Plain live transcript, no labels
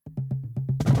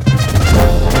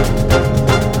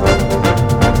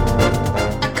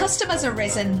custom has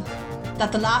arisen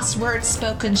that the last words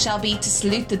spoken shall be to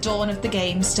salute the dawn of the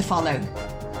games to follow.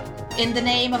 In the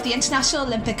name of the International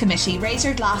Olympic Committee, raise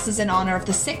your glasses in honour of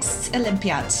the 6th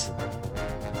Olympiad.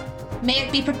 May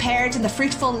it be prepared in the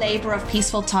fruitful labour of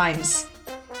peaceful times.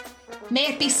 May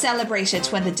it be celebrated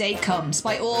when the day comes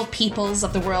by all peoples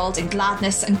of the world in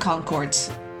gladness and concord.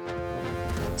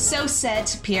 So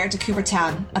said Pierre de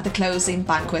Coubertin at the closing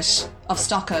banquet of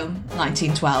Stockholm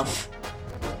 1912.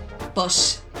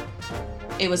 But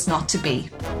it was not to be.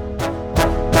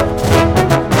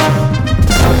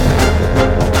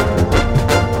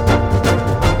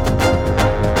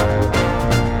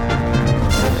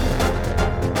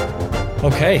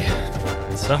 Okay,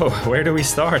 so where do we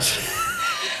start?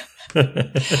 Well,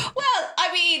 I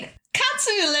mean,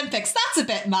 cancelling the Olympics, that's a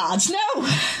bit mad, no?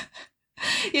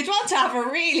 You'd want to have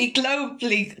a really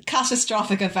globally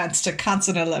catastrophic event to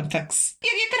cancel the Olympics.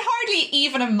 You can hardly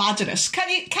even imagine it.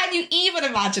 Can you even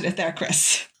imagine it there,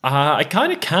 Chris? I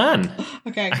kind of can.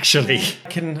 Okay. Actually,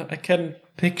 I can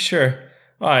picture.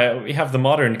 We have the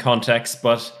modern context,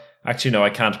 but actually, no,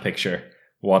 I can't picture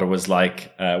what it was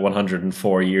like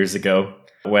 104 years ago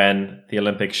when the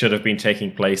Olympics should have been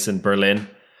taking place in Berlin.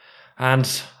 And,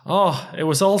 it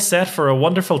was all set for a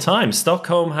wonderful time.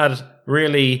 Stockholm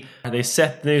they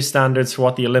set new standards for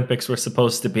what the Olympics were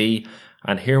supposed to be.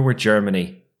 And here were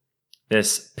Germany,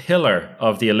 this pillar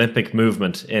of the Olympic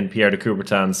movement, in Pierre de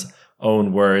Coubertin's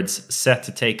own words, set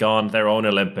to take on their own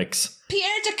Olympics. Pierre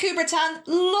de Coubertin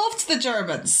loved the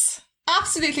Germans.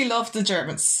 Absolutely loved the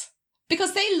Germans.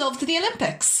 Because they loved the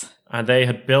Olympics. And they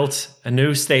had built a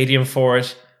new stadium for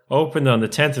it, opened on the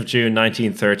 10th of June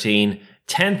 1913.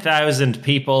 10,000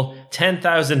 people,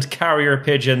 10,000 carrier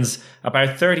pigeons,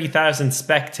 about 30,000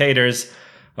 spectators.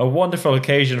 A wonderful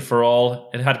occasion for all.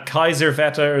 It had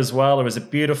Kaiserwetter as well. It was a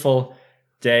beautiful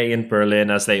day in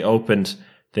Berlin as they opened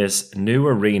this new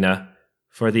arena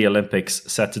for the Olympics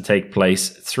set to take place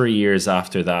 3 years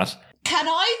after that. Can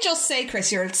I just say,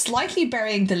 Chris, you're slightly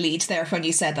burying the lead there when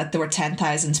you said that there were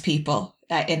 10,000 people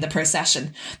in the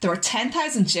procession. There were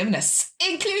 10,000 gymnasts,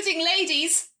 including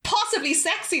ladies, possibly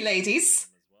sexy ladies,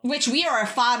 which we are a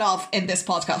fan of in this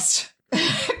podcast.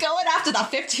 Going after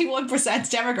that 51%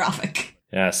 demographic.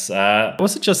 Yes, it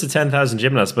wasn't just the 10,000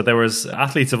 gymnasts, but there was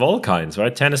athletes of all kinds,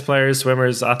 right? Tennis players,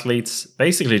 swimmers, athletes,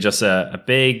 basically just a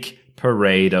big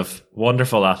parade of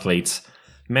wonderful athletes,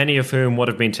 many of whom would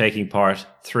have been taking part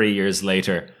 3 years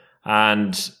later.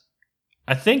 And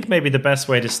I think maybe the best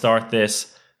way to start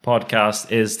this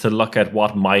podcast is to look at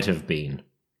what might have been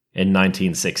in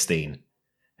 1916.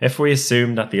 If we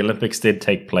assume that the Olympics did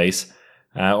take place,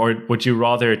 or would you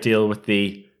rather deal with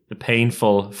the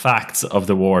painful facts of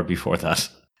the war before that?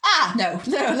 No,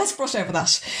 let's brush over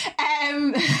that.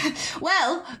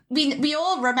 Well, we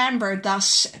all remember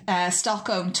that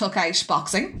Stockholm took out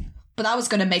boxing, but that was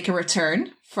going to make a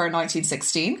return for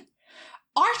 1916.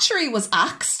 Archery was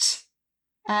axed.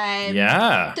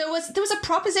 There was a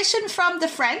proposition from the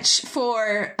French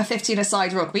for a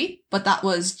 15-a-side rugby, but that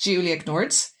was duly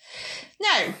ignored.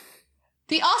 Now,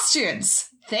 the Austrians,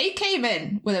 they came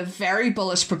in with a very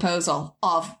bullish proposal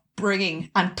of bringing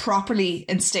and properly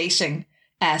instating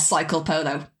cycle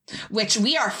polo, which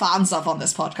we are fans of on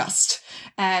this podcast.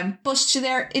 But to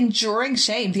their enduring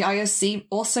shame, the IOC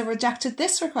also rejected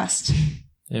this request.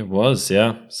 It was,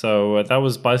 yeah. So that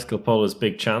was bicycle polo's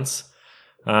big chance.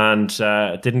 And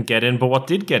didn't get in. But what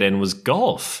did get in was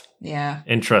golf. Yeah.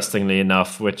 Interestingly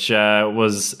enough, which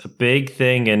was a big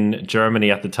thing in Germany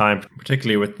at the time,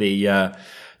 particularly with the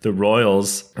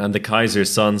royals, and the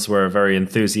Kaiser's sons were very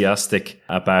enthusiastic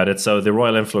about it. So the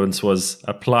royal influence was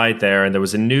applied there, and there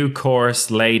was a new course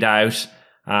laid out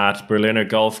at Berliner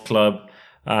Golf Club,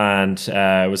 and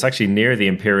it was actually near the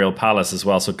Imperial Palace as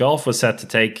well. So golf was set to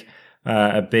take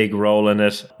a big role in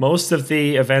it. Most of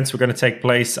the events were going to take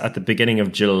place at the beginning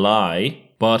of July,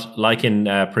 but like in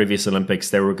previous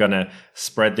Olympics, they were going to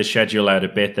spread the schedule out a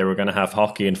bit. They were going to have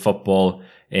hockey and football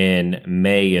in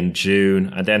May and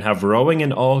June, and then have rowing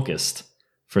in August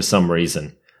for some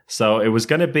reason. So it was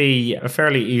going to be a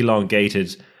fairly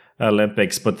elongated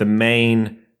Olympics, but the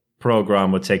main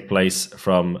program would take place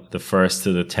from the 1st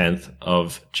to the 10th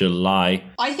of July.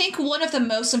 I think one of the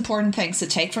most important things to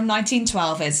take from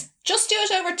 1912 is just do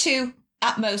it over 2,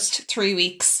 at most 3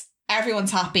 weeks.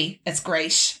 Everyone's happy. It's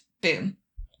great. Boom.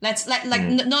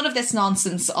 None of this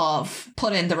nonsense of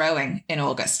put in the rowing in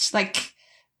August. Like,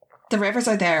 the rivers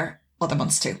are there other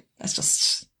months too. That's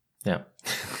just... Yeah.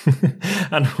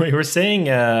 And we were seeing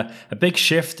a big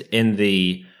shift in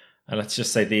the, let's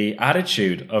just say, the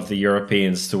attitude of the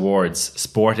Europeans towards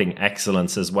sporting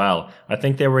excellence as well. I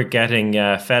think they were getting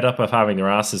fed up of having their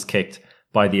asses kicked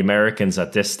by the Americans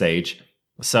at this stage.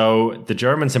 So the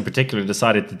Germans in particular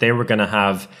decided that they were going to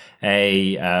have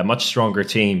a much stronger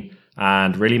team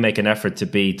and really make an effort to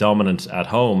be dominant at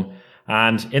home.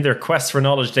 And in their quest for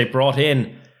knowledge, they brought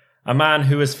in a man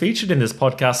who has featured in this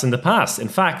podcast in the past. In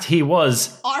fact, he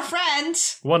was our friend,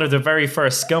 one of the very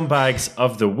first scumbags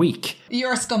of the week.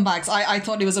 Your scumbags. I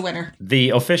thought he was a winner.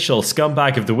 The official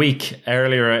scumbag of the week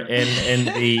earlier in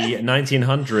the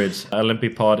 1900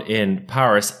 Olympipod in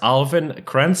Paris, Alvin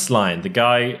Krenzlein, the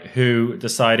guy who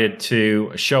decided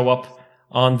to show up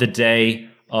on the day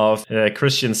of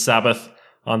Christian Sabbath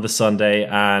on the Sunday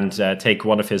and take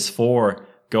one of his 4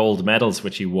 gold medals,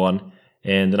 which he won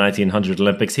in the 1900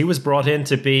 Olympics. He was brought in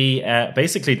to be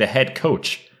basically the head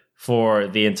coach for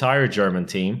the entire German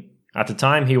team. At the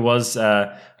time, he was an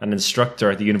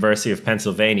instructor at the University of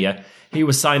Pennsylvania. He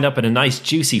was signed up in a nice,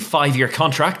 juicy 5-year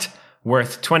contract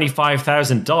worth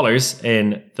 $25,000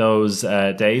 in those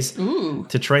days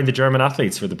to train the German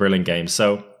athletes for the Berlin Games.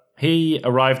 So he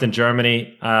arrived in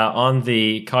Germany on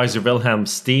the Kaiser Wilhelm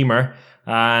steamer,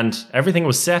 and everything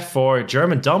was set for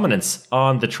German dominance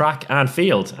on the track and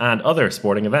field and other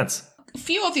sporting events. A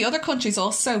few of the other countries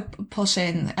also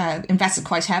invested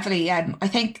quite heavily. I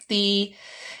think the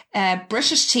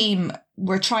British team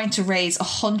were trying to raise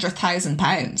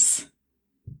 £100,000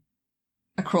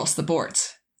 across the board,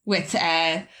 with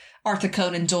Arthur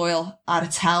Conan Doyle at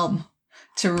its helm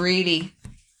to really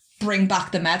bring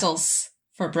back the medals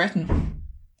for Britain.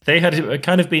 They had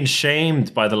kind of been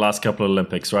shamed by the last couple of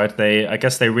Olympics, right? I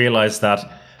guess they realized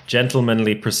that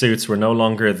gentlemanly pursuits were no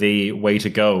longer the way to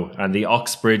go, and the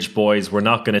Oxbridge boys were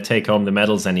not going to take home the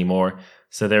medals anymore.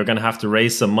 So they were going to have to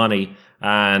raise some money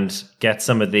and get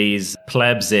some of these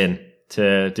plebs in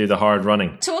to do the hard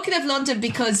running. Talking of London,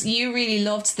 because you really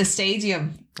loved the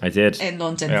stadium. I did. In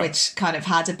London, which kind of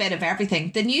had a bit of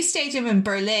everything. The new stadium in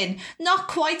Berlin, not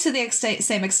quite to the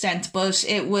same extent, but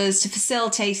it was to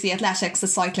facilitate the athletics, the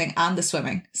cycling and the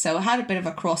swimming. So it had a bit of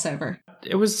a crossover.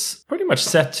 It was pretty much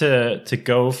set to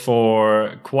go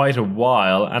for quite a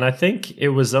while. And I think it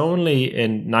was only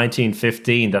in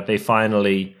 1915 that they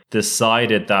finally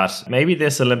decided that maybe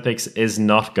this Olympics is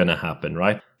not going to happen,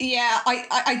 right? Yeah,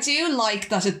 I do like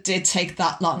that it did take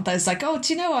that long. That it's like, oh,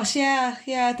 do you know what? Yeah,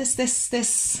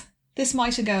 this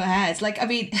might go ahead. Like, I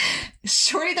mean,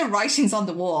 surely the writing's on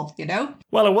the wall, you know?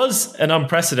 Well, it was an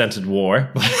unprecedented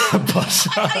war, but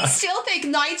I still think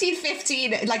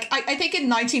 1915, like, I think in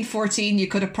 1914 you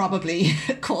could have probably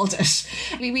called it.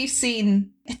 I mean, we've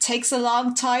seen it takes a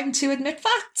long time to admit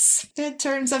facts in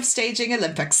terms of staging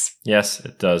Olympics. Yes,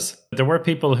 it does. There were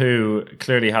people who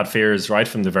clearly had fears right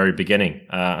from the very beginning.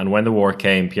 And when the war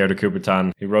came, Pierre de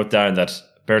Coubertin, he wrote down that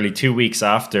barely 2 weeks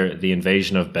after the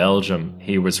invasion of Belgium,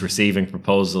 he was receiving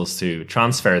proposals to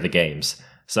transfer the games.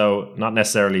 So not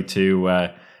necessarily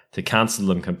to cancel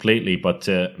them completely, but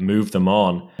to move them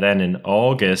on. Then in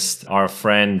August, our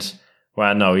friend,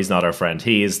 well, no, he's not our friend.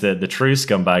 He is the true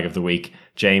scumbag of the week,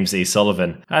 James E.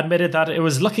 Sullivan, admitted that it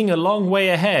was looking a long way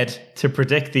ahead to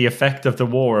predict the effect of the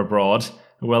war abroad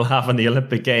will have on the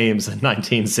Olympic Games in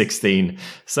 1916.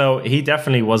 So he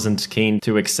definitely wasn't keen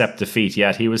to accept defeat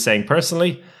yet. He was saying,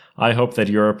 personally, I hope that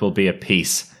Europe will be at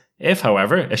peace. If,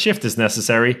 however, a shift is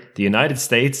necessary, the United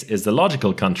States is the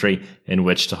logical country in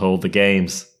which to hold the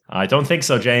Games. I don't think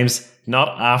so, James.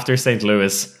 Not after St.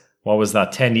 Louis. What was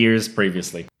that, 10 years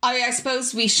previously? I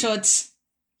suppose we should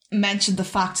mention the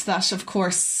fact that, of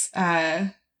course,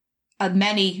 we've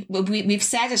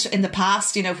said it in the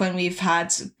past, you know, when we've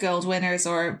had gold winners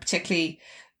or particularly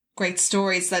great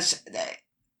stories, that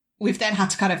we've then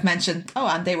had to kind of mention,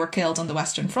 and they were killed on the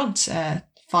Western Front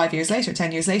 5 years later,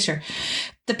 10 years later.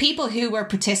 The people who were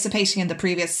participating in the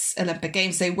previous Olympic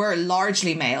Games, they were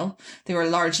largely male. They were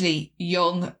largely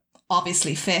young,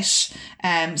 obviously fit.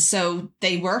 So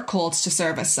they were called to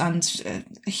service, and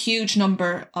a huge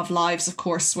number of lives, of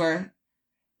course, were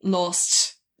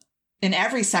lost in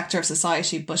every sector of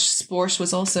society, but sport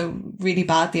was also really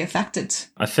badly affected.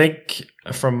 I think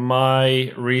from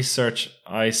my research,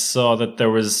 I saw that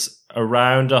there was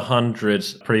around 100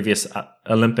 previous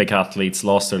Olympic athletes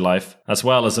lost their life, as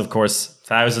well as, of course,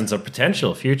 thousands of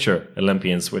potential future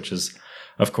Olympians, which is,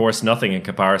 of course, nothing in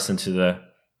comparison to the,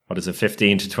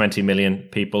 15 to 20 million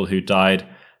people who died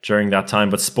during that time.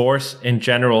 But sport in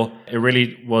general, it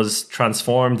really was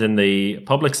transformed in the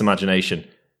public's imagination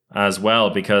as well,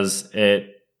 because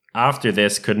it, after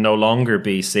this, could no longer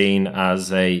be seen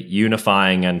as a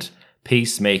unifying and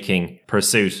peacemaking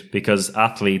pursuit, because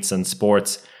athletes and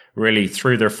sports really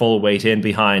threw their full weight in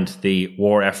behind the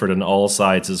war effort on all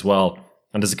sides as well.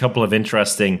 And there's a couple of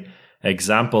interesting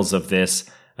examples of this.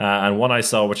 And one I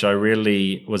saw, which I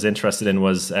really was interested in,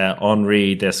 was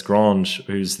Henri Desgrange,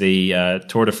 who's the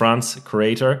Tour de France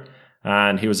creator.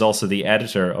 And he was also the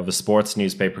editor of a sports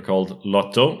newspaper called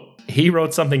Lotto. He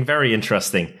wrote something very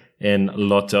interesting in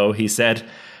Lotto. He said,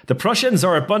 "The Prussians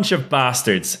are a bunch of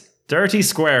bastards. Dirty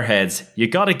squareheads. You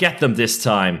gotta get them this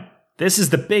time. This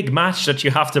is the big match that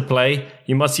you have to play.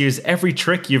 You must use every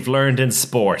trick you've learned in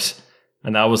sport."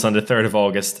 And that was on the 3rd of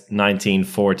August,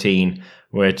 1914,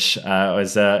 which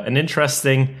was an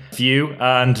interesting view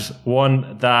and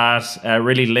one that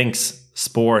really links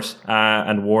sport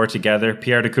and war together.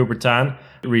 Pierre de Coubertin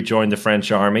rejoined the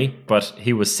French army, but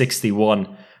he was 61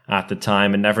 at the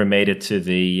time and never made it to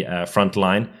the front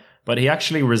line. But he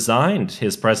actually resigned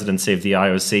his presidency of the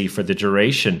IOC for the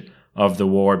duration of the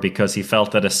war because he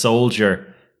felt that a soldier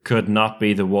could not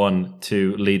be the one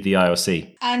to lead the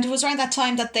IOC. And it was around that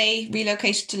time that they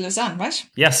relocated to Lausanne, right?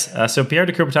 Yes. So Pierre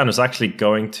de Coubertin was actually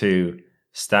going to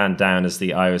stand down as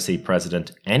the IOC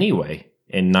president anyway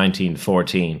in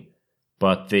 1914.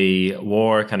 But the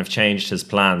war kind of changed his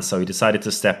plans. So he decided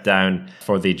to step down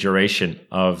for the duration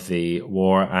of the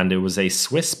war. And it was a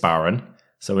Swiss baron.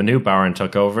 So a new baron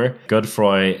took over,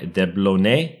 Godefroy de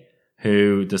Blonay,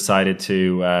 who decided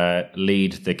to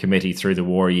lead the committee through the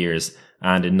war years.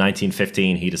 And in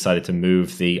 1915, he decided to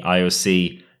move the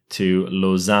IOC to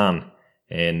Lausanne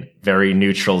in very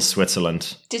neutral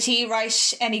Switzerland. Did he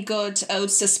write any good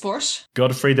odes to sport?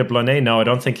 Godefroy de Blonay? No, I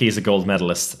don't think he's a gold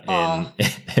medalist in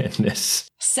this.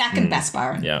 Second best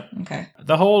baron. Yeah. Okay.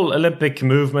 The whole Olympic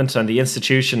movement and the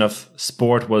institution of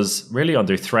sport was really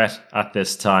under threat at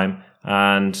this time.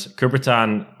 And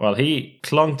Coubertin, well, he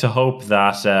clung to hope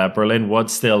that Berlin would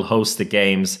still host the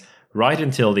Games right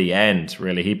until the end,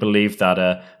 really. He believed that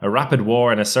a rapid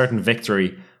war and a certain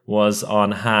victory was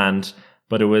on hand.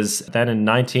 But it was then in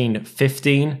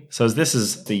 1915, so this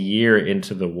is the year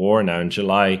into the war now, in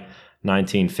July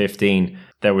 1915,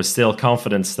 there was still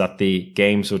confidence that the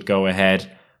Games would go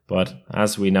ahead. But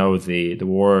as we know, the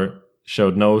war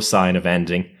showed no sign of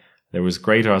ending. There was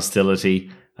great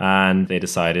hostility, and they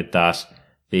decided that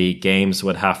the Games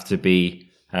would have to be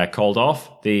called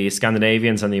off. The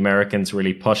Scandinavians and the Americans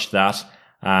really pushed that,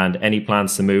 and any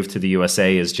plans to move to the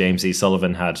USA, as James E.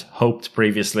 Sullivan had hoped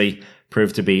previously,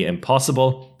 proved to be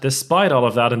impossible. Despite all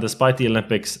of that, and despite the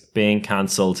Olympics being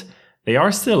cancelled, they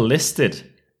are still listed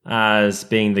as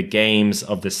being the Games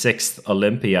of the 6th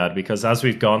Olympiad, because as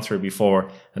we've gone through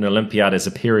before, an Olympiad is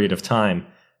a period of time.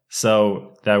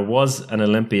 So there was an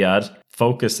Olympiad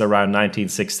focused around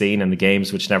 1916 and the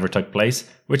Games which never took place,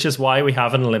 which is why we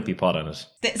have an Olympipod on it.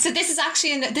 So this is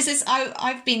actually,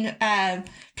 I've been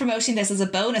promoting this as a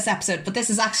bonus episode, but this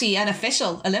is actually an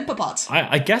official Olympipod.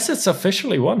 I guess it's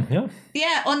officially one, yeah.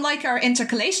 Yeah, unlike our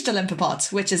intercalated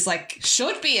Olympipod, which is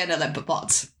should be an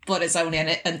Olympipod, but it's only an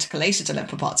intercalated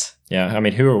Olympipod. Yeah, I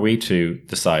mean, who are we to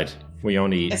decide? We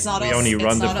only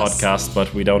run the podcast,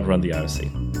 but we don't run the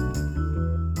IOC.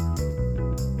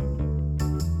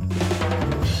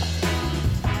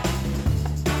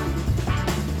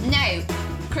 Now,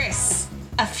 Chris,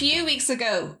 a few weeks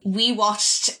ago, we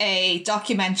watched a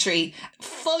documentary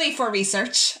fully for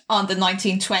research on the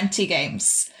 1920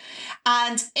 Games.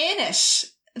 And in it,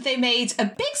 they made a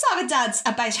big song and dance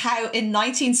about how in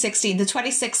 1916, the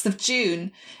 26th of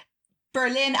June,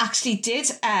 Berlin actually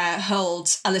did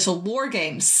hold a little war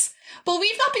games. But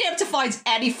we've not been able to find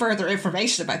any further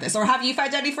information about this. Or have you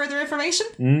found any further information?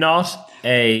 Not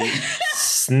a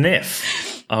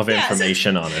sniff of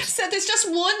information on it. So there's just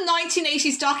one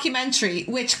 1980s documentary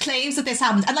which claims that this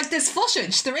happened. And there's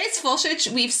footage. There is footage.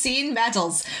 We've seen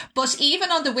medals. But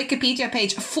even on the Wikipedia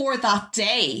page for that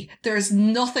day, there's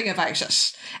nothing about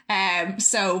it.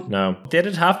 No. Did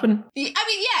it happen? I mean,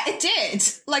 yeah, it did.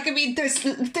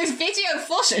 There's video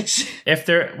footage.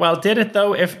 Did it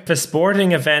though? If a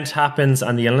sporting event happens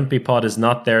and the Olympipod is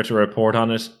not there to report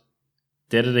on it,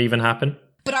 did it even happen?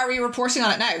 But are we reporting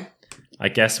on it now? I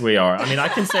guess we are. I mean, I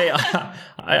can say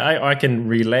I can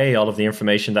relay all of the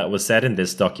information that was said in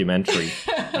this documentary.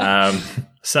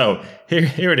 So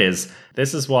here it is.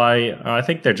 This is why I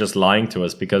think they're just lying to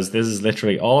us, because this is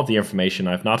literally all of the information.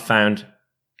 I've not found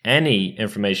any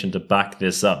information to back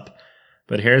this up.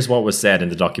 But here's what was said in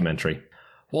the documentary.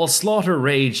 While slaughter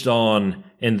raged on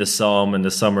in the Somme in the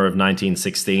summer of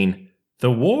 1916, the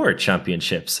War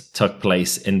Championships took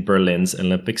place in Berlin's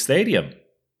Olympic Stadium.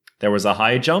 There was a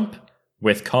high jump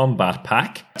with combat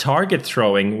pack, target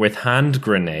throwing with hand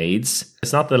grenades.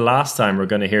 It's not the last time we're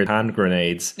going to hear hand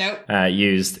grenades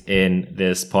used in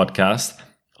this podcast.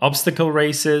 Obstacle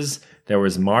races, there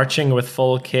was marching with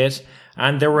full kit,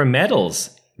 and there were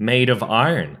medals made of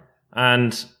iron.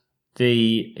 And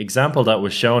the example that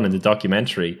was shown in the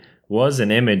documentary was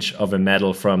an image of a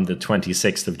medal from the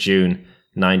 26th of June,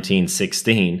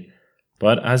 1916.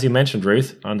 But as you mentioned,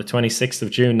 Ruth, on the 26th of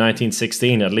June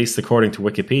 1916, at least according to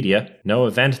Wikipedia, no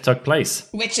event took place.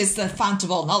 Which is the fount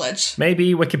of all knowledge.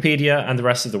 Maybe Wikipedia and the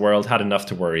rest of the world had enough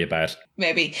to worry about.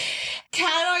 Maybe. Can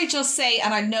I just say,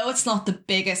 and I know it's not the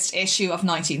biggest issue of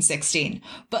 1916,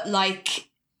 but like,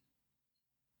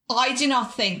 I do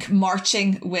not think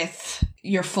marching with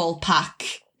your full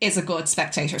pack is a good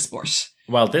spectator sport.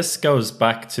 Well, this goes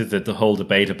back to the whole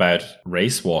debate about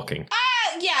race walking.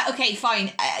 Yeah, okay,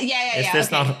 fine. Is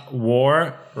this not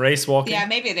war race walking? Yeah,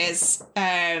 maybe it is.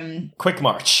 Quick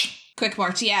march. Quick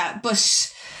march, yeah.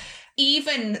 But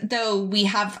even though we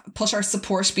have put our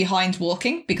support behind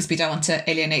walking, because we don't want to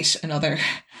alienate another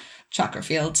track or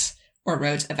field or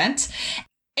road event,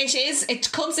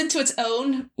 it comes into its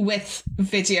own with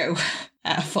video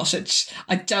footage.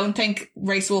 I don't think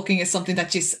race walking is something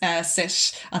that you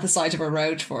sit at the side of a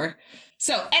road for.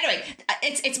 So anyway,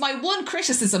 it's my one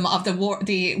criticism of the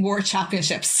war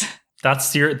championships.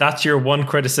 That's your one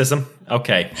criticism?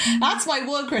 Okay. That's my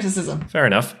one criticism. Fair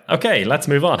enough. Okay, let's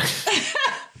move on.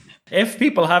 If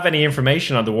people have any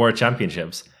information on the war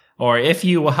championships, or if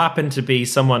you happen to be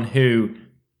someone who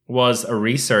was a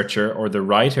researcher or the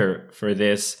writer for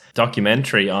this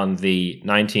documentary on the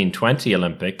 1920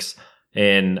 Olympics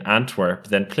in Antwerp,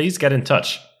 then please get in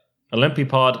touch.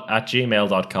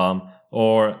 olympiapod@gmail.com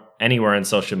or anywhere on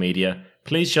social media.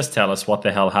 Please just tell us what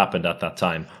the hell happened at that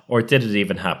time. Or did it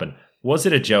even happen? Was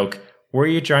it a joke? Were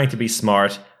you trying to be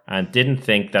smart and didn't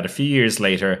think that a few years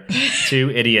later, two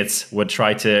idiots would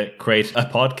try to create a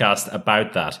podcast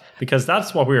about that? Because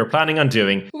that's what we were planning on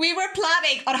doing. We were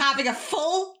planning on having a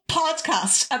full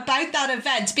podcast about that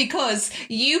event because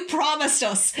you promised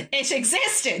us it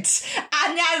existed.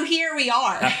 And now here we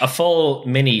are. A full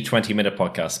mini 20-minute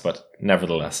podcast, but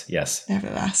nevertheless, yes.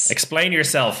 Nevertheless. Explain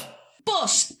yourself.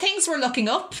 But things were looking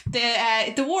up.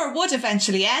 The war would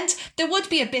eventually end. There would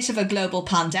be a bit of a global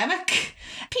pandemic.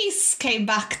 Peace came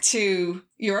back to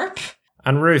Europe.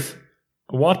 And Ruth,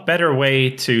 what better way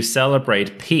to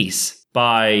celebrate peace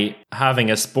by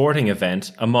having a sporting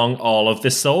event among all of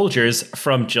the soldiers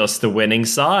from just the winning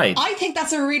side? I think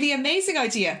that's a really amazing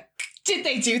idea. Did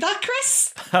they do that,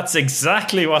 Chris? That's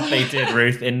exactly what they did,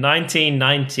 Ruth. In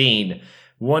 1919,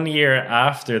 1 year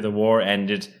after the war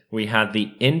ended, we had the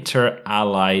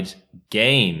Inter-Allied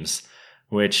Games,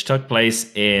 which took place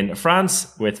in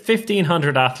France with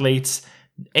 1,500 athletes,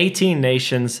 18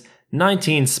 nations,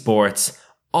 19 sports,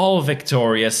 all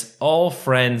victorious, all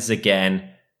friends again,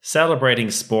 celebrating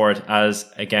sport as,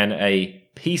 again, a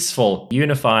peaceful,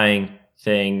 unifying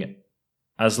thing,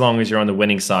 as long as you're on the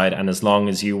winning side and as long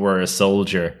as you were a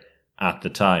soldier at the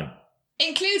time.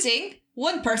 Including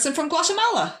one person from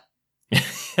Guatemala.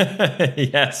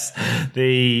 Yes,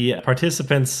 the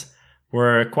participants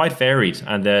were quite varied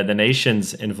and the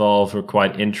nations involved were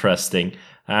quite interesting.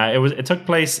 It took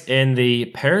place in the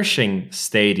Pershing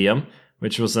Stadium,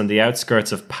 which was on the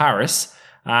outskirts of Paris,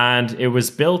 and it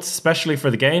was built specially for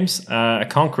the games, a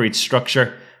concrete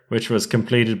structure which was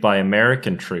completed by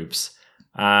American troops.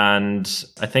 And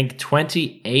I think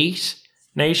 28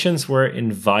 nations were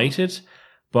invited,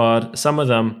 but some of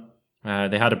them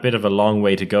they had a bit of a long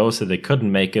way to go, so they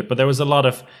couldn't make it. But there was a lot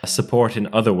of support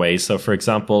in other ways. So, for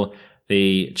example,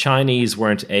 the Chinese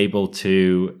weren't able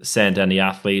to send any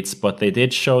athletes, but they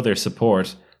did show their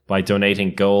support by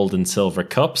donating gold and silver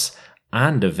cups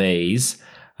and a vase.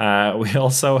 We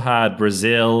also had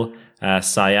Brazil,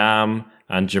 Siam,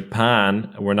 and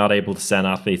Japan were not able to send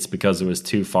athletes because it was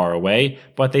too far away,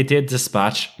 but they did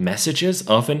dispatch messages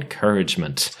of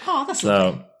encouragement. Oh, that's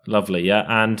lovely. Lovely, yeah.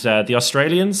 And the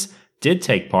Australians did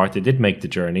take part. They did make the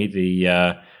journey.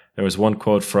 There was one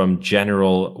quote from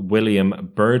General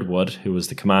William Birdwood, who was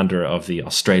the commander of the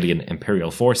Australian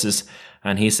Imperial Forces,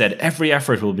 and he said, "Every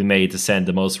effort will be made to send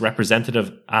the most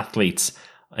representative athletes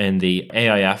in the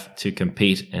AIF to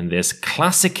compete in this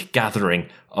classic gathering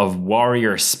of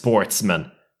warrior sportsmen."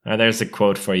 Now, there's a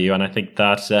quote for you, and I think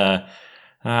that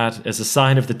is a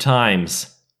sign of the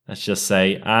times, let's just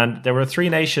say. And there were three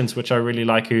nations which I really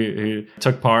like who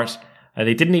took part.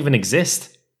 They didn't even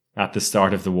exist at the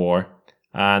start of the war.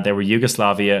 They were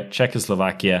Yugoslavia,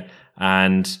 Czechoslovakia,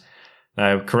 and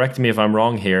now correct me if I'm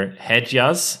wrong here,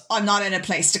 Hedjaz. I'm not in a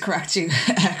place to correct you,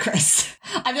 Chris.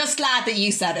 I'm just glad that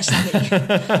you said it, not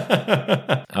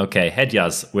me. Okay,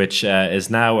 Hedjaz, which is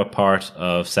now a part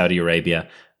of Saudi Arabia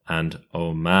and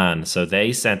Oman. So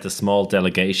they sent a small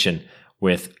delegation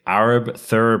with Arab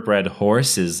thoroughbred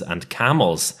horses and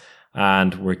camels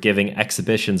and were giving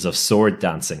exhibitions of sword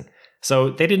dancing.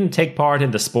 So they didn't take part in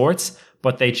the sports,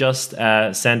 but they just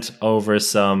sent over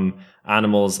some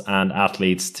animals and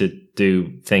athletes to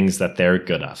do things that they're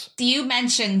good at. You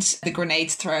mentioned the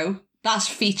grenade throw. That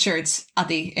featured at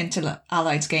the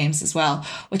Inter-Allied Games as well,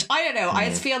 which I don't know. I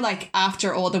just feel like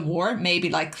after all the war, maybe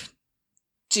like,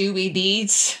 do we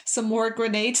need some more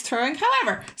grenade throwing?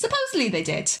 However, supposedly they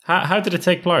did. How did it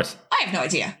take place? I have no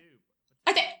idea.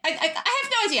 I have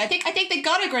no idea. I think they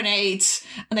got a grenade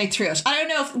and they threw it. I don't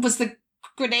know if was the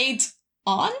grenade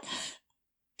on.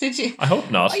 Did you? I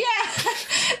hope not. Oh, yeah.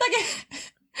 Like,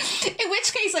 in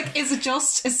which case, like, is it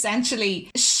just essentially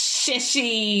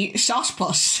shishy shot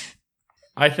put?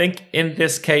 I think in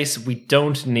this case, we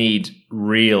don't need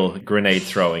real grenade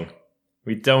throwing.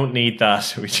 We don't need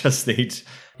that. We just need...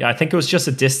 Yeah, I think it was just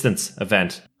a distance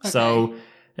event. Okay. So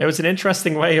it was an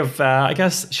interesting way of, I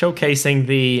guess, showcasing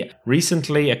the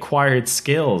recently acquired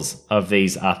skills of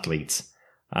these athletes.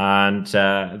 And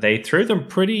they threw them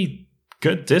pretty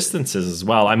good distances as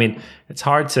well. I mean, it's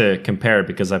hard to compare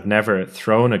because I've never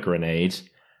thrown a grenade,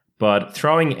 but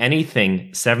throwing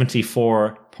anything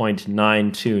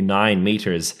 74.929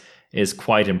 meters is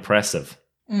quite impressive.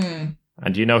 And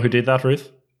do you know who did that,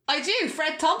 Ruth? I do.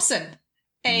 Fred Thompson.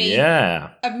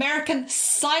 American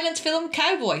silent film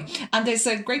cowboy. And there's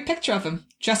a great picture of him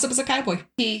dressed up as a cowboy.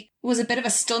 He was a bit of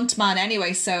a stunt man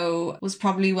anyway, so was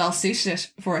probably well suited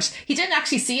for it. He didn't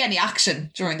actually see any action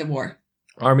during the war.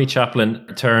 Army chaplain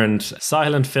turned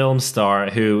silent film star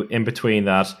who, in between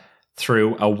that,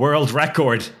 threw a world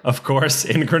record, of course,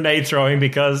 in grenade throwing,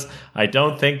 because I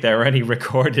don't think there were any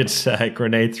recorded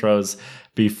grenade throws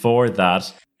before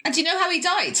that. And do you know how he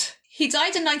died? He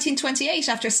died in 1928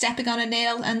 after stepping on a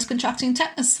nail and contracting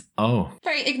tetanus. Oh.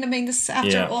 Very ignominious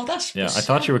after all that. Yeah, I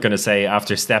thought you were going to say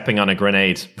after stepping on a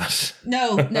grenade. But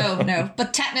No.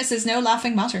 But tetanus is no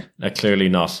laughing matter. Clearly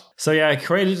not. So yeah, it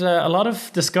created a lot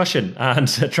of discussion and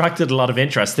attracted a lot of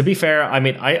interest. To be fair, I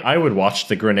mean, I would watch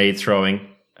the grenade throwing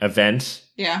event.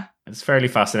 Yeah. It's fairly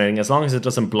fascinating. As long as it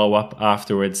doesn't blow up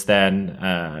afterwards, then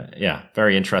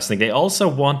very interesting. They also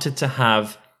wanted to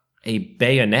have a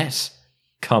bayonet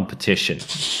competition.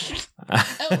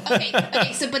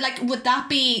 Okay. So, but like, would that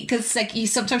be, because like you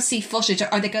sometimes see footage,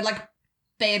 or they could like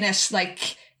bayonet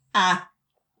like a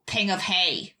thing of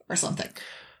hay or something?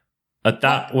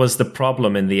 That was the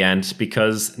problem in the end,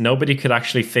 because nobody could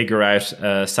actually figure out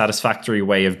a satisfactory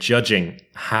way of judging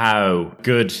how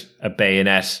good a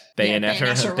bayonetter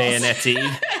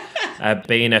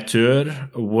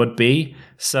would be.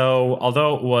 So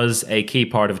although it was a key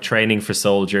part of training for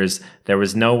soldiers, there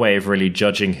was no way of really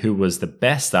judging who was the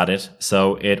best at it.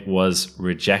 So it was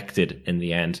rejected in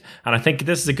the end. And I think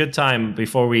this is a good time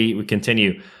before we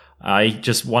continue. I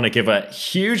just want to give a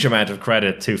huge amount of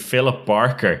credit to Philip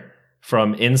Barker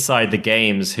from Inside the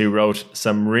Games, who wrote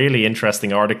some really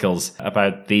interesting articles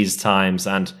about these times.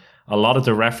 And a lot of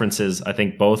the references I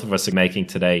think both of us are making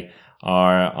today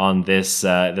are on this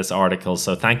article.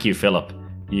 So thank you, Philip.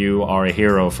 You are a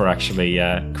hero for actually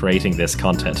creating this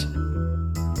content.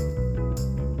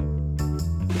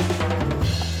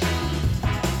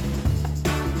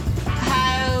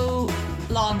 How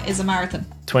long is a marathon?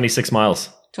 26 miles.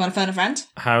 Do you want to phone a friend?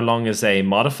 How long is a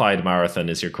modified marathon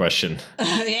is your question.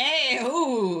 Yeah.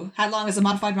 Ooh. How long is a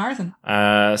modified marathon?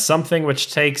 Something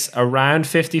which takes around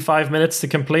 55 minutes to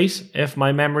complete, if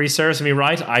my memory serves me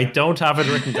right. I don't have it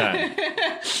written down.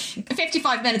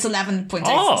 55 minutes,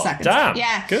 11.8 seconds. Damn.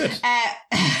 Yeah. Good.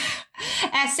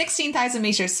 16,000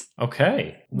 meters.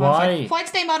 Okay. Why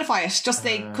did they modify it? Just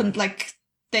they couldn't, like,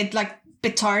 they'd like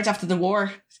bit tired after the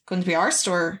war. Couldn't be arsed,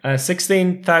 or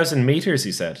 16,000 meters,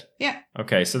 you said? Yeah.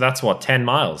 Okay, so that's what, 10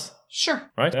 miles?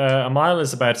 Sure. Right? A mile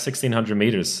is about 1,600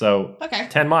 meters, so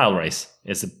 10-mile race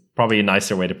is probably a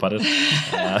nicer way to put it.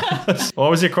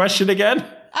 What was your question again?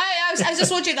 I was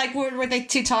just wondering, like, were they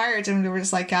too tired and they were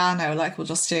just like, no, like, we'll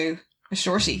just do a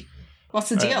shorty. What's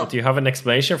the deal? Do you have an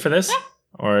explanation for this? Yeah.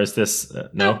 Or is this...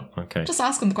 No? Okay. Just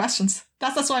asking the questions.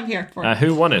 That's what I'm here for.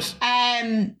 Who won it?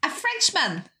 A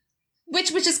Frenchman.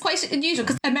 Which is quite unusual,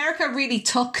 because America really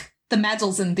took the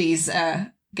medals in these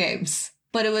games.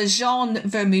 But it was Jean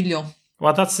Vermeulen.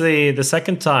 Well, that's the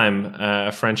second time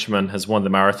a Frenchman has won the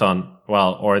marathon.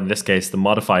 Well, or in this case, the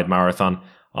modified marathon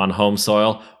on home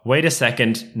soil. Wait a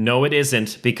second. No, it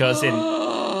isn't. Because in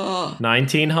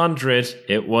 1900,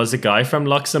 it was a guy from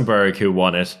Luxembourg who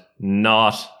won it,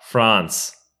 not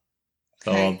France.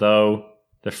 Okay. So although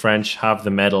the French have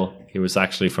the medal, he was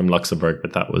actually from Luxembourg,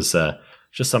 but that was...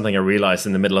 just something I realised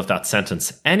in the middle of that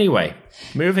sentence. Anyway,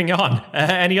 moving on.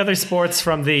 Any other sports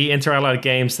from the Inter-Allied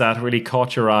Games that really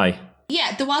caught your eye?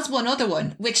 Yeah, there was one other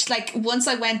one, which, like, once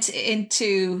I went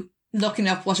into looking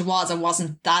up what it was, I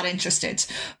wasn't that interested.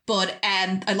 But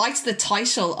I liked the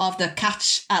title of the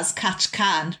catch as catch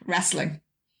can wrestling.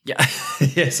 Yeah.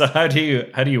 Yeah. So how do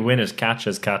you win it? Catch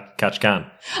as catch can.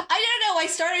 I don't know. I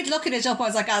started looking it up. I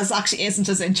was like, this actually isn't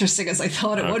as interesting as I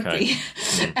thought it would be.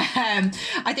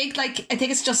 I think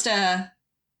it's just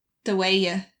the way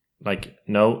you like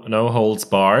no holds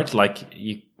barred. Like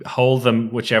you hold them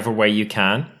whichever way you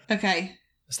can. Okay.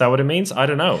 Is that what it means? I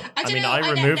don't know.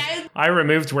 I I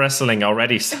removed wrestling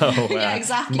already, so yeah,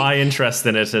 exactly. My interest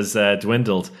in it has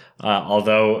dwindled.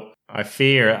 Although I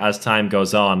fear as time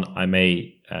goes on, I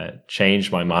may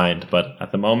change my mind. But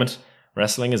at the moment,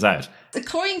 wrestling is out.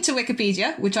 According to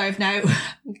Wikipedia, which I've now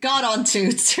got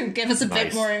onto to give us a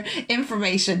bit more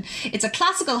information, it's a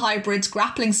classical hybrid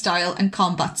grappling style and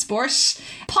combat sport,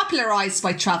 popularised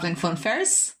by travelling fun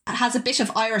fairs. It has a bit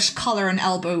of Irish collar and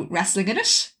elbow wrestling in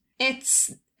it.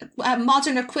 Its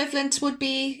modern equivalent would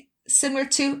be similar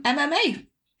to MMA.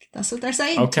 That's what they're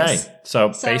saying. Okay,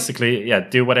 so basically, yeah,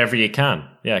 do whatever you can.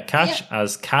 Yeah, catch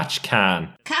as catch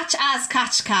can. Catch as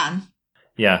catch can.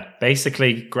 Yeah,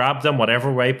 basically grab them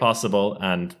whatever way possible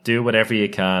and do whatever you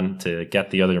can to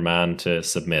get the other man to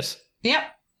submit. Yep.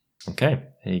 Okay,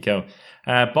 there you go.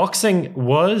 Boxing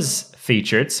was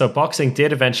featured. So boxing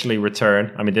did eventually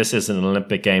return. I mean, this isn't an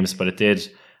Olympic Games, but it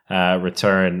did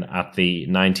return at the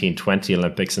 1920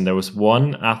 Olympics. And there was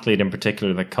one athlete in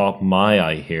particular that caught my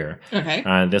eye here. Okay.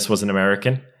 And this was an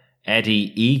American,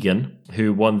 Eddie Egan,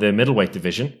 who won the middleweight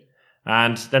division.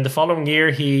 And then the following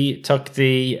year, he took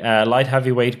the light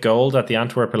heavyweight gold at the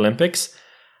Antwerp Olympics.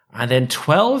 And then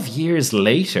 12 years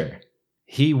later,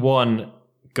 he won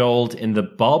gold in the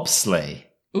bobsleigh.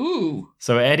 Ooh.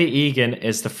 So Eddie Egan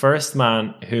is the first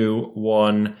man who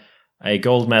won a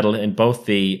gold medal in both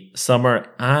the Summer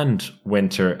and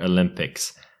Winter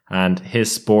Olympics. And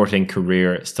his sporting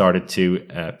career started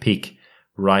to peak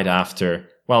right after.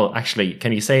 Well, actually,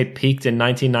 can you say it peaked in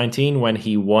 1919 when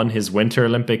he won his Winter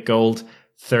Olympic gold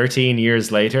 13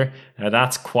 years later? Now,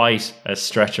 that's quite a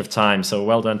stretch of time. So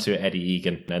well done to Eddie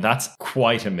Egan. Now, that's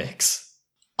quite a mix.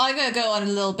 I'm going to go on a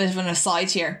little bit of an aside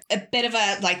here. A bit of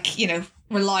a,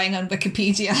 relying on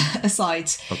Wikipedia aside.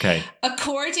 Okay.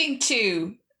 According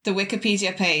to the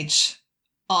Wikipedia page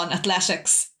on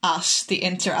athletics at the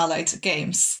Inter-Allied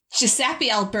Games, Giuseppe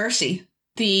Alberti,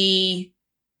 the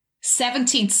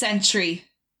 17th century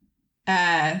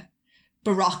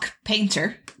Baroque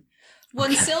painter,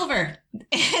 won silver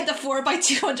in the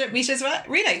 4x200 meters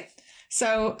relay.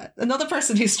 So another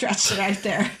person who stretched it out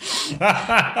there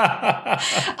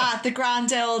at the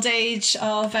grand old age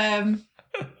of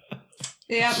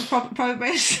probably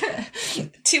about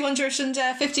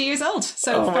 250 years old.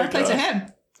 So fair play to him.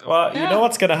 Well, you know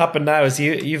what's going to happen now is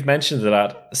you've mentioned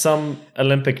that some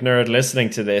Olympic nerd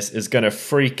listening to this is going to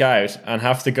freak out and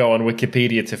have to go on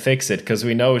Wikipedia to fix it, because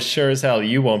we know sure as hell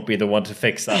you won't be the one to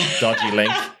fix that dodgy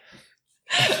link.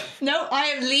 No, I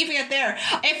am leaving it there.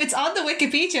 If it's on the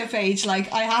Wikipedia page, I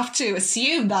have to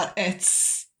assume that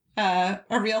it's a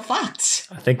real fact.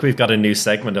 I think we've got a new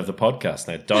segment of the podcast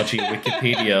now, Dodgy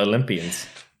Wikipedia Olympians.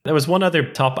 There was one other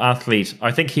top athlete.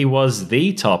 I think he was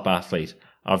the top athlete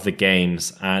of the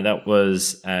games, and that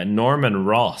was Norman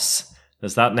Ross.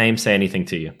 Does that name say anything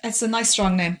to you? It's a nice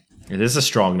strong name. It is a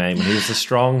strong name, and he was a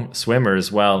strong swimmer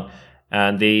as well.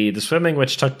 And the swimming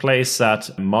which took place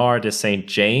at Mar de Saint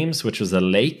James, which was a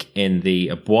lake in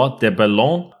the Bois de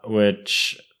Boulogne,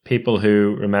 which people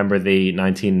who remember the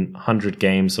 1900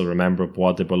 games will remember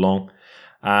Bois de Boulogne.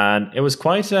 And it was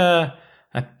quite a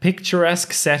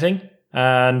picturesque setting.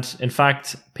 And in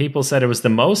fact, people said it was the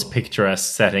most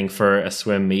picturesque setting for a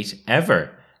swim meet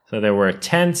ever. So there were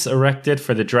tents erected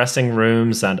for the dressing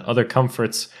rooms and other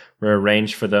comforts were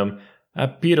arranged for them. A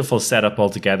beautiful setup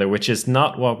altogether, which is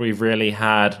not what we've really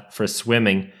had for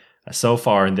swimming so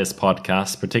far in this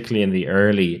podcast, particularly in the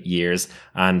early years,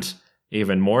 and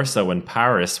even more so in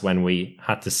Paris when we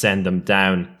had to send them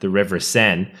down the River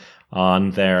Seine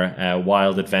on their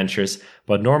wild adventures.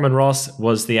 But Norman Ross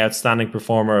was the outstanding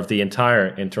performer of the entire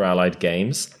Inter-Allied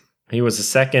Games. He was a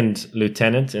second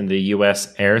lieutenant in the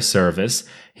US Air Service.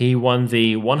 He won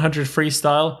the 100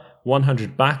 freestyle,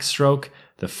 100 backstroke,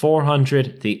 the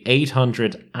 400, the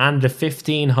 800, and the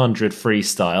 1500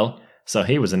 freestyle. So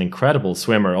he was an incredible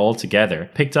swimmer altogether.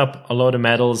 Picked up a load of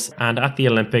medals, and at the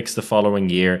Olympics the following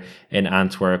year in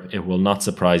Antwerp, it will not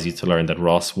surprise you to learn that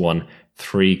Ross won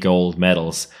 3 gold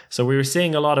medals. So we were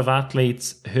seeing a lot of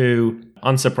athletes who,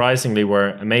 unsurprisingly, were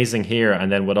amazing here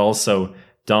and then would also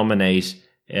dominate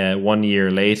 1 year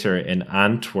later in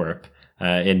Antwerp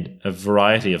in a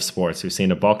variety of sports. We've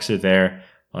seen a boxer there,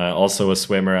 also a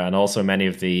swimmer, and also many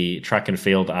of the track and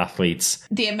field athletes.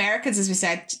 The Americans, as we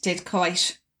said, did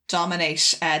quite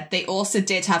dominate. They also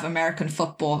did have American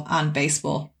football and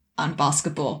baseball and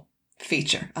basketball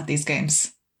feature at these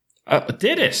games.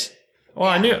 Did it? Well,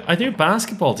 I knew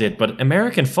basketball did, but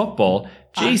American football,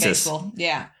 Jesus, baseball,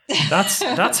 yeah.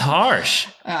 That's harsh.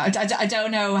 I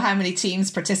don't know how many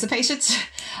teams participated.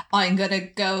 I'm going to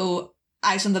go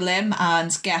out on the limb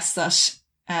and guess that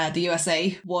the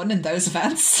USA won in those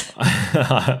events.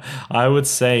 I would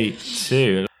say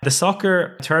too. The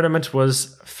soccer tournament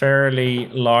was fairly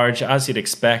large, as you'd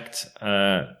expect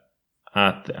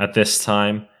at this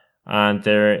time. And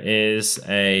there is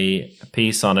a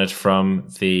piece on it from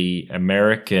the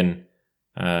American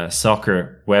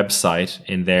soccer website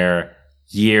in their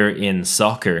Year in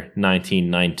Soccer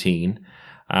 1919.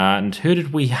 And who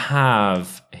did we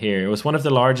have here? It was one of the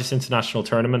largest international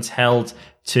tournaments held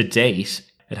to date.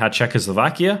 It had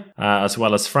Czechoslovakia, as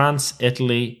well as France,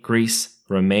 Italy, Greece,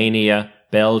 Romania,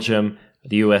 Belgium,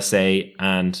 the USA,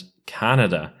 and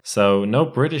Canada. So no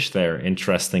British there,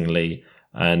 interestingly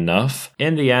enough.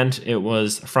 In the end, it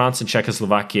was France and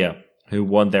Czechoslovakia who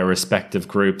won their respective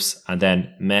groups and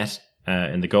then met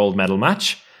in the gold medal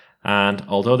match. And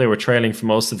although they were trailing for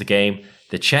most of the game,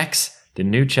 the Czechs, the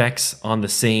new Czechs on the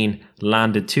scene,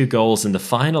 landed 2 goals in the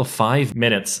final 5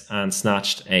 minutes and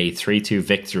snatched a 3-2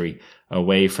 victory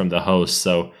away from the hosts.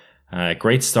 So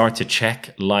great start to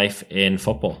Czech life in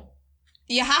football.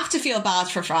 You have to feel bad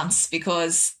for France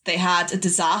because they had a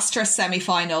disastrous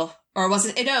semi-final. Or was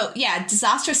it?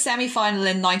 Disastrous semi-final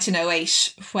in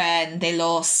 1908 when they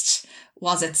lost,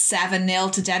 was it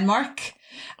 7-0 to Denmark?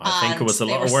 I think it was a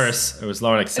lot worse. It was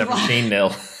more like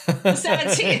 17-0.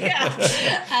 17,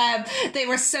 yeah. They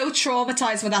were so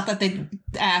traumatized with that they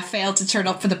failed to turn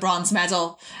up for the bronze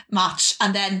medal match.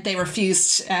 And then they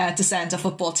refused to send a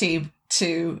football team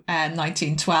to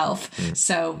 1912.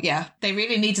 So, yeah, they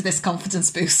really needed this confidence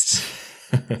boost,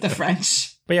 the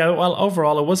French. But yeah, well,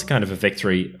 overall, it was kind of a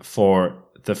victory for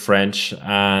the French,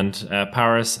 and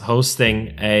Paris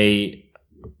hosting a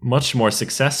much more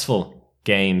successful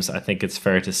games, I think it's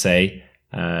fair to say,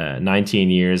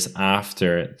 19 years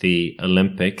after the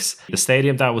Olympics. The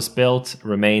stadium that was built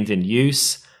remained in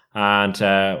use and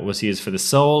was used for the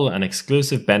sole and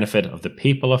exclusive benefit of the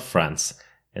people of France,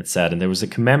 it said. And there was a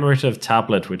commemorative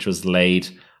tablet which was laid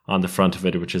on the front of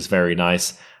it, which is very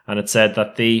nice. And it said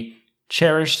that the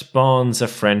cherished bonds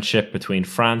of friendship between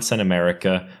France and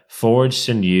America, forged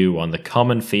anew on the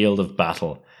common field of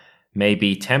battle, may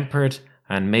be tempered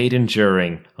and made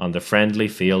enduring on the friendly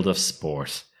field of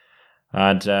sport.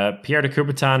 And Pierre de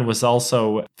Coubertin was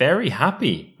also very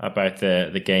happy about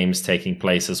the games taking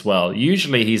place as well.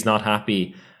 Usually he's not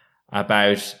happy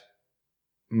about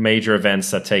major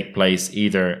events that take place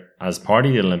either as part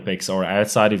of the Olympics or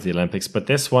outside of the Olympics, but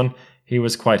this one he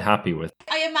was quite happy with.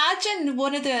 I imagine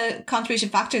one of the contribution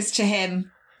factors to him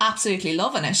absolutely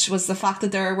loving it was the fact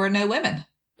that there were no women.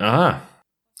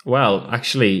 Well,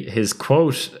 actually, his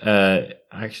quote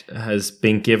has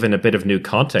been given a bit of new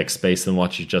context based on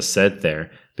what you just said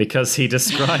there, because he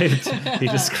described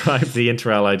the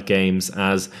Inter-Allied Games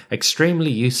as extremely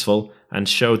useful and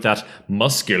showed that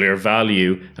muscular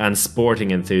value and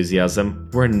sporting enthusiasm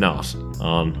were not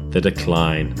on the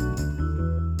decline.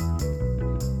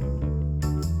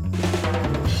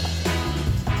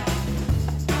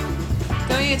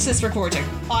 Going into this recording,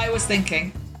 I was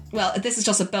thinking, well, this is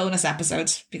just a bonus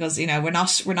episode because, you know, we're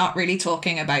not really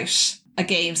talking about a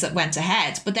games that went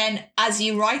ahead. But then, as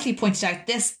you rightly pointed out,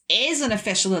 this is an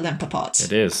official Olympopod.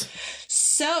 It is.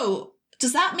 So,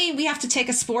 does that mean we have to take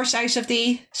a sport out of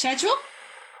the schedule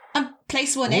and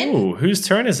place one in? Ooh, whose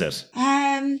turn is it?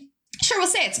 Sure, we'll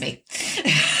say it's me.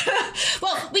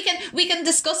 Well, we can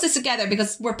discuss this together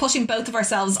because we're putting both of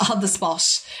ourselves on the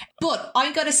spot. But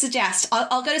I'm going to suggest,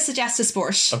 I'm going to suggest a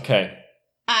sport. Okay.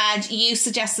 And you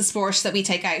suggest the sport that we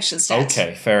take out instead.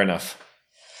 Okay, fair enough.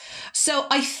 So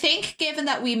I think, given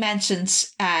that we mentioned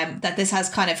that this has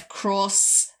kind of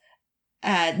cross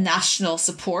national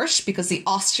support because the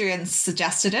Austrians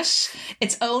suggested it,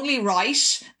 it's only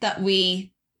right that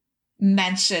we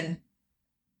mention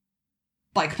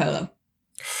bike polo.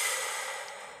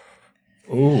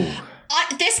 Ooh.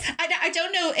 I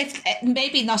don't know if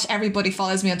maybe not everybody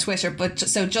follows me on Twitter, but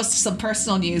just some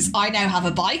personal news. I now have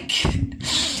a bike,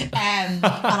 and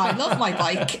I love my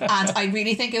bike, and I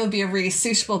really think it would be a really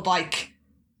suitable bike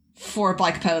for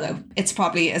bike polo. It's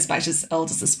probably about as old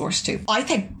as the sport too. I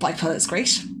think bike polo is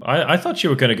great. I thought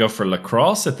you were going to go for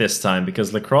lacrosse at this time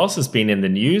because lacrosse has been in the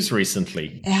news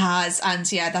recently. It has,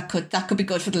 and yeah, that could be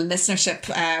good for the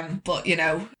listenership. But you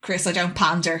know, Chris, I don't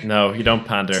pander. No, you don't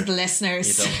pander to the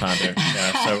listeners. You don't pander.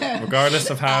 Yeah, so regardless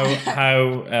of how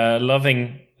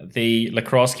loving the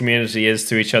lacrosse community is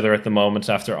to each other at the moment,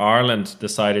 after Ireland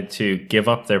decided to give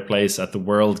up their place at the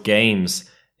World Games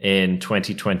in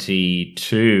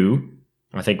 2022,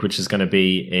 I think, which is going to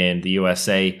be in the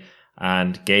USA,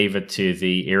 and gave it to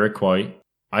the Iroquois.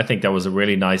 I think that was a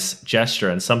really nice gesture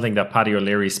and something that Paddy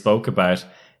O'Leary spoke about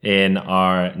in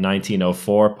our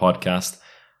 1904 podcast.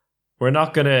 We're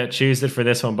not going to choose it for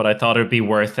this one, but I thought it would be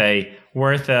worth a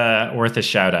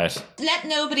shout out. Let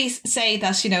nobody say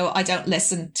that, I don't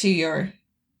listen to your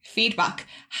feedback.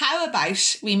 How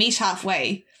about we meet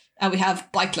halfway and we have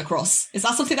bike lacrosse? Is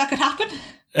that something that could happen?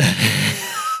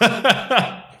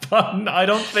 I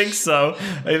don't think so.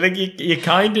 I think you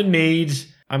kind of need,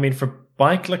 for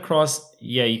bike lacrosse,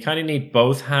 you kind of need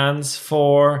both hands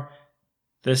for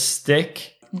the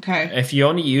stick. Okay. If you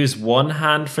only use one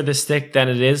hand for the stick, then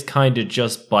it is kind of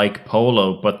just bike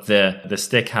polo, but the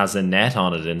stick has a net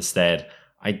on it instead.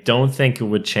 I don't think it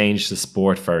would change the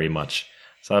sport very much.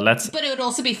 But it would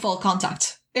also be full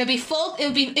contact.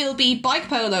 It'll be bike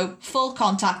polo, full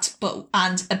contact,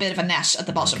 and a bit of a net at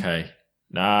the bottom. Okay.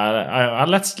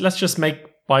 Let's just make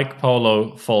bike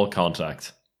polo full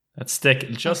contact. Let's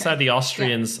stick just how the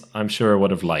Austrians, I'm sure,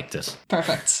 would have liked it.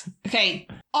 Perfect. Okay.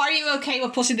 Are you okay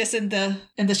with putting this in the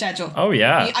schedule? Oh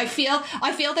yeah. I feel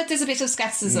that there's a bit of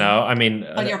skepticism. No,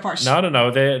 on your part.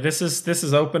 No. This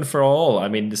is open for all.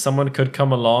 Someone could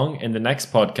come along in the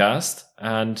next podcast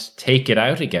and take it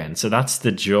out again. So that's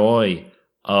the joy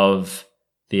of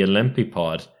the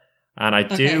Olympipod. And I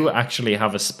do actually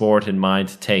have a sport in mind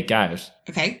to take out.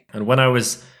 Okay. And when I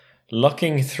was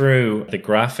looking through the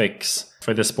graphics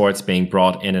for the sports being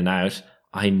brought in and out,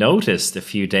 I noticed a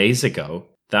few days ago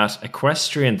that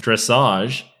equestrian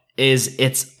dressage is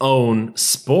its own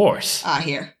sport.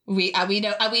 Here. We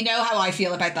know how I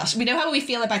feel about that. We know how we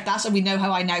feel about that, and we know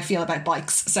how I now feel about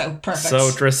bikes. So perfect. So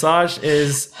dressage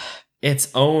is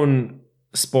its own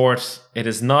sport. It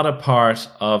is not a part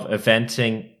of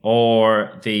eventing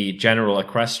or the general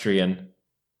equestrian,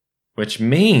 which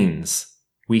means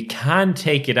we can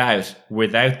take it out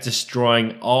without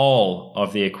destroying all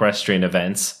of the equestrian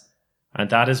events. And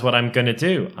that is what I'm going to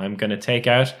do. I'm going to take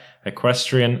out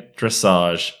equestrian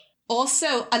dressage.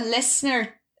 Also, a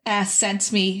listener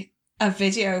sent me a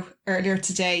video earlier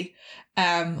today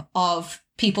of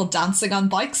people dancing on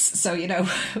bikes. So,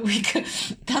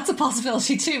 that's a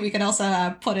possibility too. We can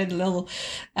also put in a little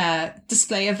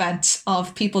display event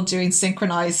of people doing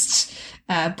synchronized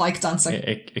bike dancing.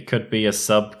 It could be a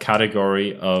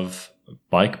subcategory of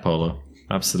bike polo.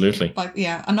 Absolutely. But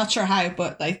yeah, I'm not sure how,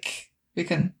 but we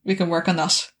can work on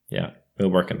that. Yeah, we'll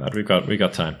work on that. We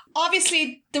got time.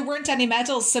 Obviously, there weren't any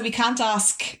medals, so we can't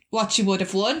ask what you would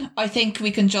have won. I think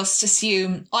we can just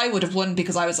assume I would have won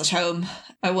because I was at home.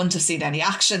 I wouldn't have seen any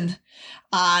action.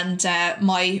 And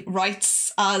my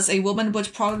rights as a woman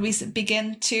would probably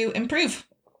begin to improve.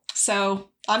 So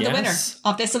I'm the winner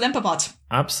of this Olympipod.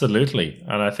 Absolutely.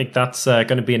 And I think that's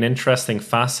going to be an interesting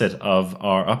facet of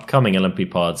our upcoming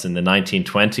Olympipods in the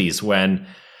 1920s, when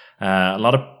a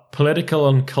lot of political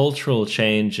and cultural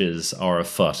changes are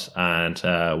afoot and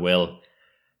will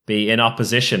be in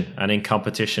opposition and in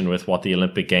competition with what the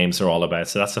Olympic Games are all about.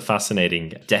 So that's a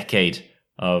fascinating decade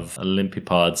of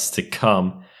Olympipods to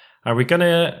come. Are we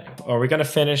gonna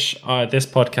finish this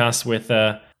podcast with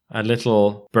a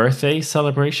little birthday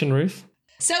celebration, Ruth?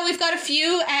 So we've got a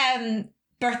few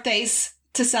birthdays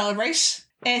to celebrate.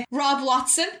 Rob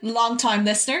Watson, long-time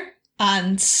listener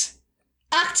and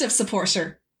active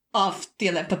supporter of the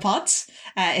Olympipods.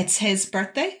 It's his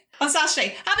birthday on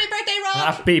Saturday. Happy birthday,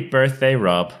 Rob! Happy birthday,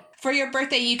 Rob. For your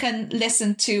birthday, you can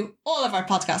listen to all of our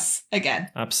podcasts again.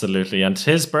 Absolutely. And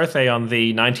his birthday on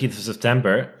the 19th of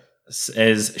September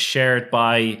is shared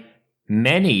by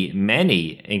many,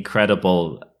 many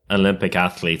incredible Olympic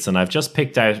athletes. And I've just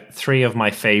picked out 3 of my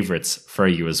favorites for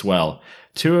you as well.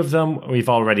 2 of them we've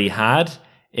already had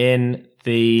in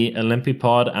the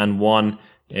Olympipod, and 1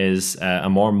 is a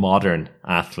more modern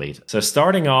athlete. So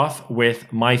starting off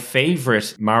with my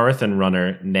favorite marathon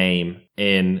runner name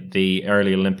in the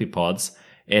early Olympipods,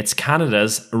 it's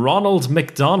Canada's Ronald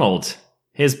McDonald.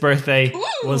 His birthday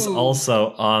was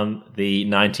also on the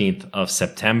 19th of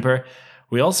September.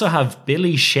 We also have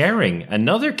Billy Shering,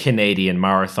 another Canadian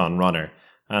marathon runner.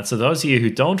 And so those of you who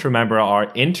don't remember our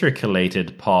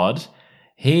intercalated pod,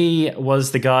 he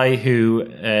was the guy who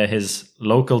his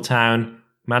local town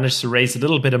managed to raise a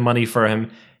little bit of money for him.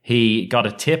 He got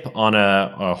a tip on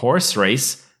a horse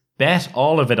race, bet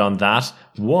all of it on that,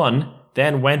 won,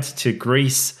 then went to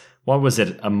Greece, what was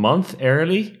it, a month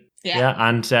early? Yeah,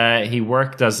 and he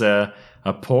worked as a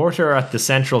porter at the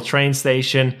central train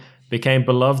station, became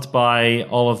beloved by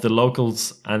all of the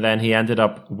locals, and then he ended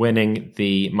up winning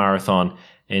the marathon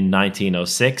in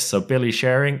 1906. So Billy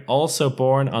Shering, also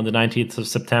born on the 19th of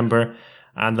September.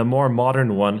 And the more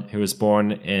modern one, who was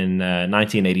born in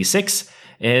 1986,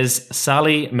 is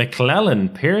Sally McClellan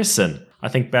Pearson, I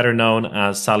think better known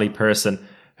as Sally Pearson,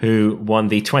 who won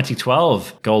the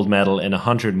 2012 gold medal in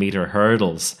 100-meter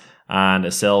hurdles and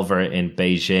a silver in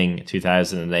Beijing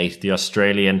 2008. The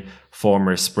Australian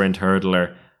former sprint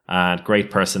hurdler and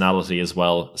great personality as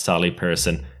well, Sally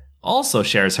Pearson, also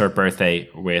shares her birthday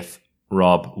with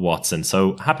Rob Watson.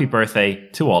 So happy birthday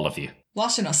to all of you.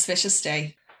 What an auspicious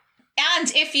day.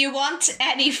 And if you want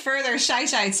any further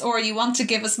shout outs, or you want to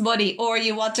give us money, or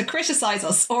you want to criticise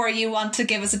us, or you want to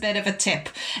give us a bit of a tip,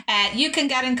 you can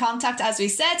get in contact, as we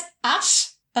said,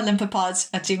 at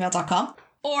olympipod@gmail.com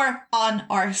or on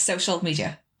our social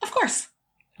media, of course.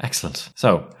 Excellent.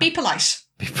 So be polite.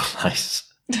 Be polite.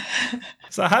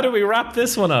 So how do we wrap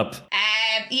this one up?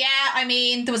 I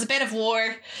mean, there was a bit of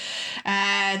war.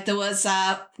 There was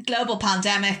a global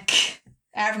pandemic.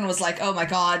 Everyone was like, oh my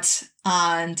God.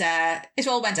 And it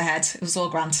all went ahead. It was all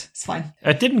grand. It's fine.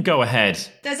 It didn't go ahead.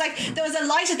 There was a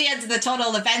light at the end of the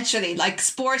tunnel eventually. Like,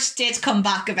 sport did come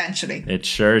back eventually. It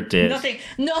sure did.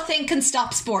 Nothing can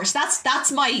stop sport.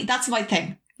 That's my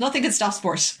thing. Nothing can stop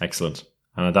sport. Excellent.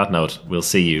 And on that note, we'll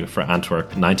see you for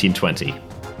Antwerp 1920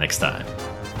 next time.